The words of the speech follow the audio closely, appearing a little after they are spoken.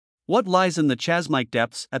What lies in the chasmic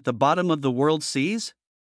depths at the bottom of the world's seas?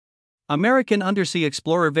 American undersea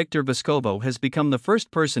explorer Victor Vescovo has become the first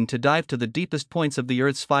person to dive to the deepest points of the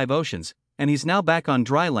Earth's 5 oceans, and he's now back on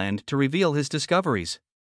dry land to reveal his discoveries.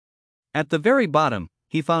 At the very bottom,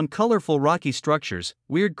 he found colorful rocky structures,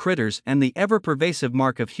 weird critters, and the ever-pervasive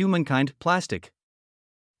mark of humankind, plastic.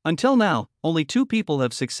 Until now, only 2 people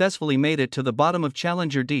have successfully made it to the bottom of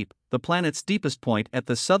Challenger Deep, the planet's deepest point at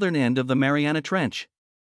the southern end of the Mariana Trench.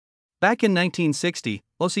 Back in 1960,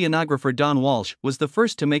 oceanographer Don Walsh was the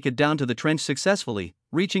first to make it down to the trench successfully,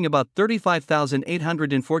 reaching about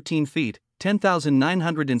 35,814 feet,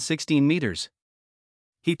 10,916 meters.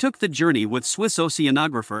 He took the journey with Swiss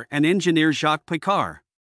oceanographer and engineer Jacques Picard.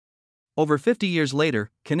 Over 50 years later,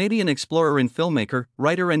 Canadian explorer and filmmaker,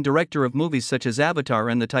 writer and director of movies such as Avatar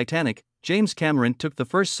and the Titanic, James Cameron took the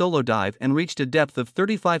first solo dive and reached a depth of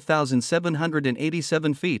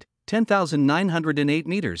 35,787 feet, 10,908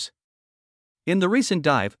 meters. In the recent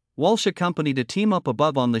dive, Walsh accompanied a team up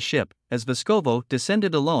above on the ship, as Vescovo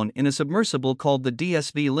descended alone in a submersible called the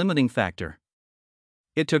DSV limiting factor.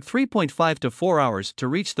 It took 3.5 to 4 hours to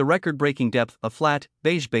reach the record-breaking depth, a flat,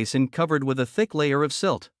 beige basin covered with a thick layer of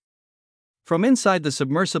silt. From inside the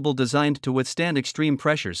submersible designed to withstand extreme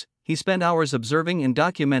pressures, he spent hours observing and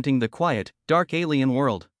documenting the quiet, dark alien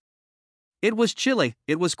world. "It was chilly,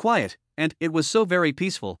 it was quiet, and it was so very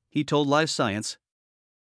peaceful," he told Live Science.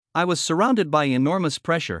 "I was surrounded by enormous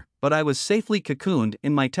pressure, but I was safely cocooned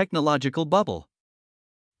in my technological bubble.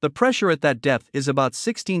 The pressure at that depth is about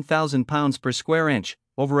 16,000 pounds per square inch,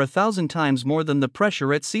 over 1,000 times more than the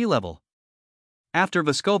pressure at sea level." After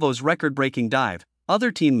Vescovo's record-breaking dive,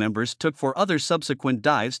 other team members took 4 other subsequent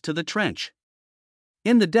dives to the trench.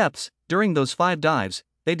 In the depths, during those 5 dives,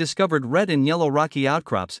 they discovered red and yellow rocky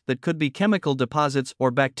outcrops that could be chemical deposits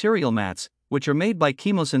or bacterial mats, which are made by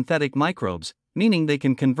chemosynthetic microbes, meaning they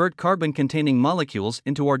can convert carbon-containing molecules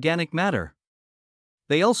into organic matter.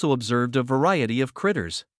 They also observed a variety of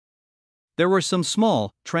critters. There were some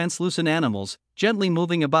small, translucent animals, gently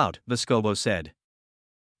moving about, Vescovo said.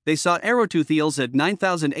 They saw arrowtooth eels at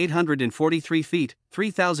 9,843 feet,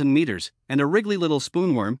 3,000 meters, and a wriggly little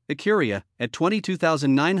spoonworm, Echuria, at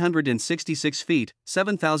 22,966 feet,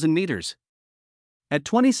 7,000 meters. At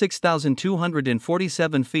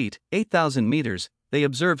 26,247 feet, 8,000 meters, they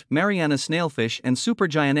observed Mariana snailfish and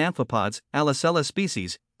supergiant amphipods, Alicella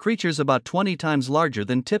species, creatures about 20 times larger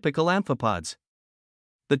than typical amphipods.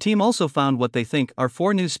 The team also found what they think are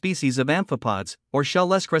 4 new species of amphipods, or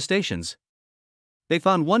shell-less crustaceans. They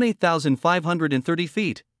found one 8,530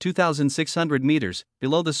 feet, 2,600 meters,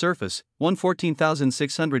 below the surface, one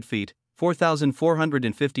 14,600 feet,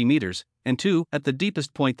 4,450 meters, and 2 at the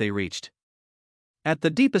deepest point they reached. At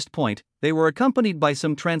the deepest point, they were accompanied by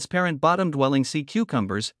some transparent bottom-dwelling sea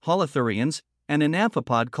cucumbers, holothurians, and an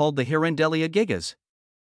amphipod called the Hirandelia gigas.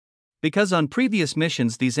 Because on previous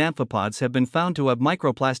missions these amphipods have been found to have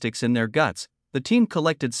microplastics in their guts, the team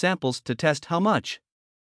collected samples to test how much.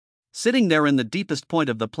 Sitting there in the deepest point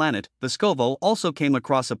of the planet, Vescovo also came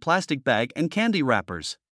across a plastic bag and candy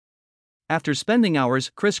wrappers. After spending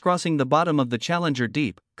hours crisscrossing the bottom of the Challenger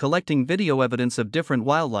Deep, collecting video evidence of different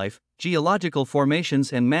wildlife, geological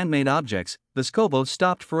formations and man-made objects, Vescovo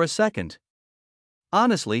stopped for a second.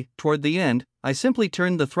 "Honestly, toward the end, I simply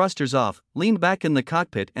turned the thrusters off, leaned back in the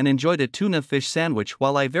cockpit and enjoyed a tuna fish sandwich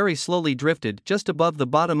while I very slowly drifted just above the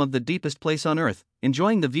bottom of the deepest place on Earth,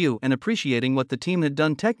 enjoying the view and appreciating what the team had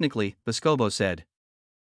done technically," Vescovo said.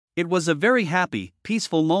 "It was a very happy,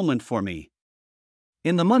 peaceful moment for me."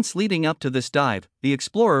 In the months leading up to this dive, the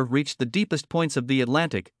explorer reached the deepest points of the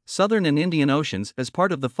Atlantic, Southern and Indian Oceans as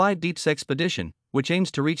part of the 5 Deeps expedition, which aims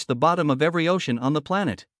to reach the bottom of every ocean on the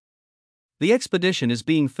planet. The expedition is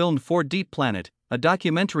being filmed for Deep Planet, a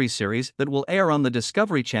documentary series that will air on the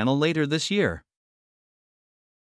Discovery Channel later this year.